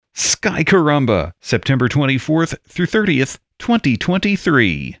Sky Caramba, September 24th through 30th,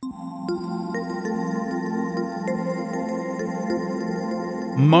 2023.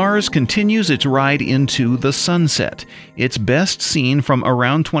 Mars continues its ride into the sunset. It's best seen from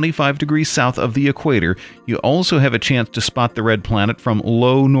around 25 degrees south of the equator. You also have a chance to spot the red planet from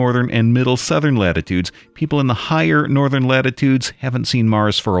low northern and middle southern latitudes. People in the higher northern latitudes haven't seen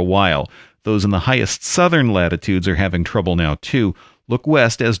Mars for a while. Those in the highest southern latitudes are having trouble now too. Look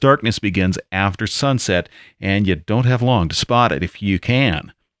west as darkness begins after sunset, and you don't have long to spot it if you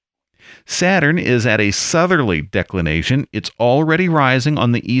can. Saturn is at a southerly declination. It's already rising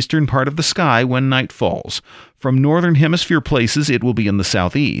on the eastern part of the sky when night falls. From northern hemisphere places, it will be in the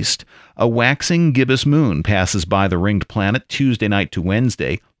southeast. A waxing gibbous moon passes by the ringed planet Tuesday night to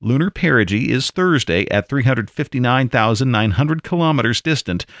Wednesday. Lunar perigee is Thursday at 359,900 kilometers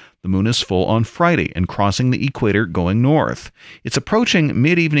distant. The moon is full on Friday and crossing the equator going north. It's approaching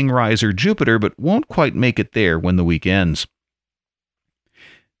mid-evening riser Jupiter, but won't quite make it there when the week ends.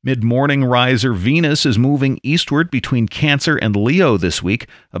 Mid-morning riser Venus is moving eastward between Cancer and Leo this week.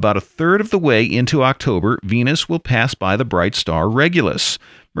 About a third of the way into October, Venus will pass by the bright star Regulus.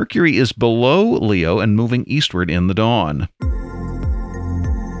 Mercury is below Leo and moving eastward in the dawn.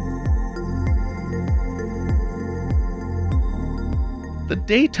 The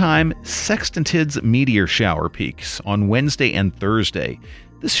Daytime Sextantid's meteor shower peaks on Wednesday and Thursday.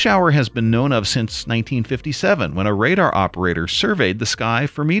 This shower has been known of since 1957, when a radar operator surveyed the sky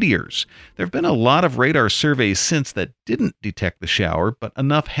for meteors. There have been a lot of radar surveys since that didn't detect the shower, but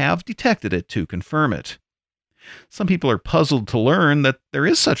enough have detected it to confirm it. Some people are puzzled to learn that there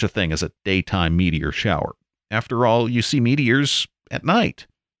is such a thing as a daytime meteor shower. After all, you see meteors at night.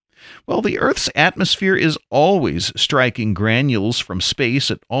 Well, the Earth's atmosphere is always striking granules from space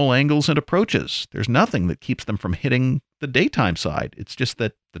at all angles and approaches. There's nothing that keeps them from hitting the daytime side. It's just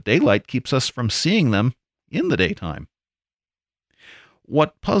that the daylight keeps us from seeing them in the daytime.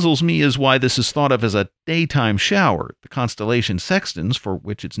 What puzzles me is why this is thought of as a daytime shower. The constellation Sextans, for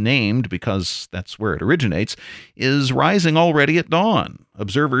which it's named because that's where it originates, is rising already at dawn.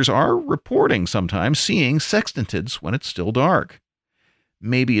 Observers are reporting sometimes seeing sextantids when it's still dark.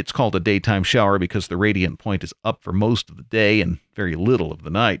 Maybe it's called a daytime shower because the radiant point is up for most of the day and very little of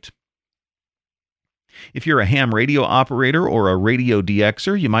the night. If you're a ham radio operator or a radio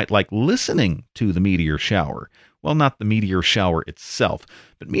DXer, you might like listening to the meteor shower. Well, not the meteor shower itself,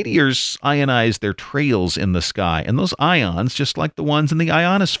 but meteors ionize their trails in the sky, and those ions, just like the ones in the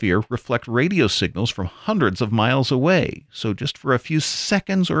ionosphere, reflect radio signals from hundreds of miles away. So just for a few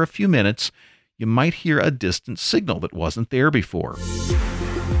seconds or a few minutes, you might hear a distant signal that wasn't there before.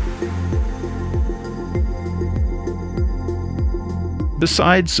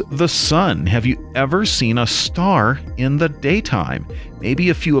 Besides the sun, have you ever seen a star in the daytime? Maybe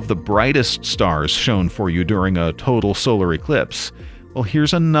a few of the brightest stars shown for you during a total solar eclipse. Well,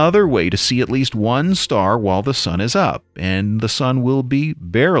 here's another way to see at least one star while the sun is up, and the sun will be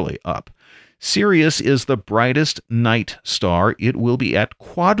barely up. Sirius is the brightest night star. It will be at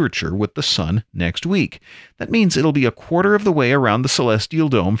quadrature with the sun next week. That means it'll be a quarter of the way around the celestial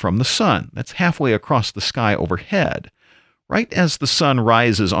dome from the sun. That's halfway across the sky overhead. Right as the sun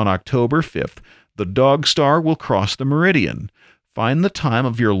rises on October 5th, the dog star will cross the meridian. Find the time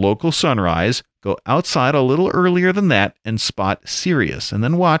of your local sunrise, go outside a little earlier than that, and spot Sirius, and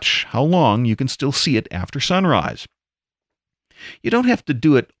then watch how long you can still see it after sunrise. You don't have to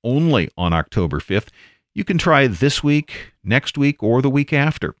do it only on October 5th. You can try this week, next week, or the week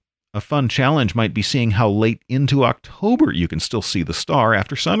after. A fun challenge might be seeing how late into October you can still see the star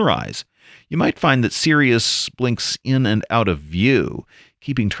after sunrise. You might find that Sirius blinks in and out of view.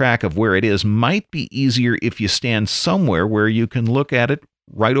 Keeping track of where it is might be easier if you stand somewhere where you can look at it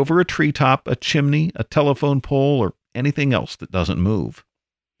right over a treetop, a chimney, a telephone pole, or anything else that doesn't move.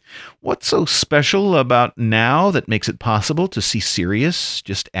 What's so special about now that makes it possible to see Sirius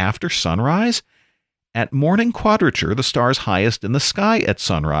just after sunrise? At morning quadrature, the star's highest in the sky at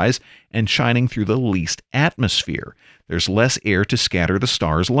sunrise and shining through the least atmosphere. There's less air to scatter the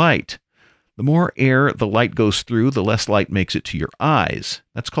star's light. The more air the light goes through, the less light makes it to your eyes.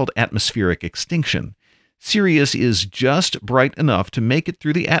 That's called atmospheric extinction. Sirius is just bright enough to make it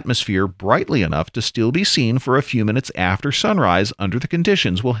through the atmosphere brightly enough to still be seen for a few minutes after sunrise under the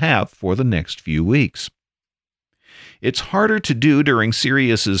conditions we'll have for the next few weeks. It's harder to do during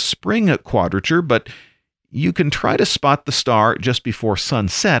Sirius's spring quadrature, but you can try to spot the star just before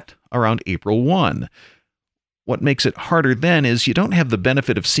sunset around April 1. What makes it harder then is you don't have the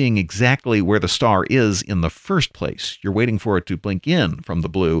benefit of seeing exactly where the star is in the first place. You're waiting for it to blink in from the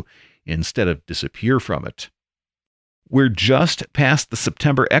blue instead of disappear from it. We're just past the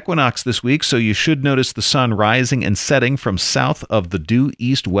September equinox this week, so you should notice the sun rising and setting from south of the due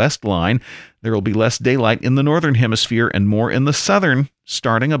east-west line. There will be less daylight in the northern hemisphere and more in the southern,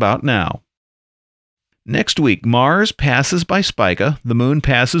 starting about now. Next week, Mars passes by Spica, the moon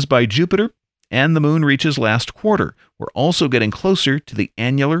passes by Jupiter, and the moon reaches last quarter. We're also getting closer to the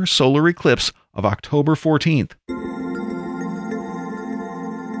annular solar eclipse of October 14th.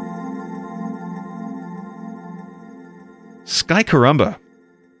 Sky Caramba!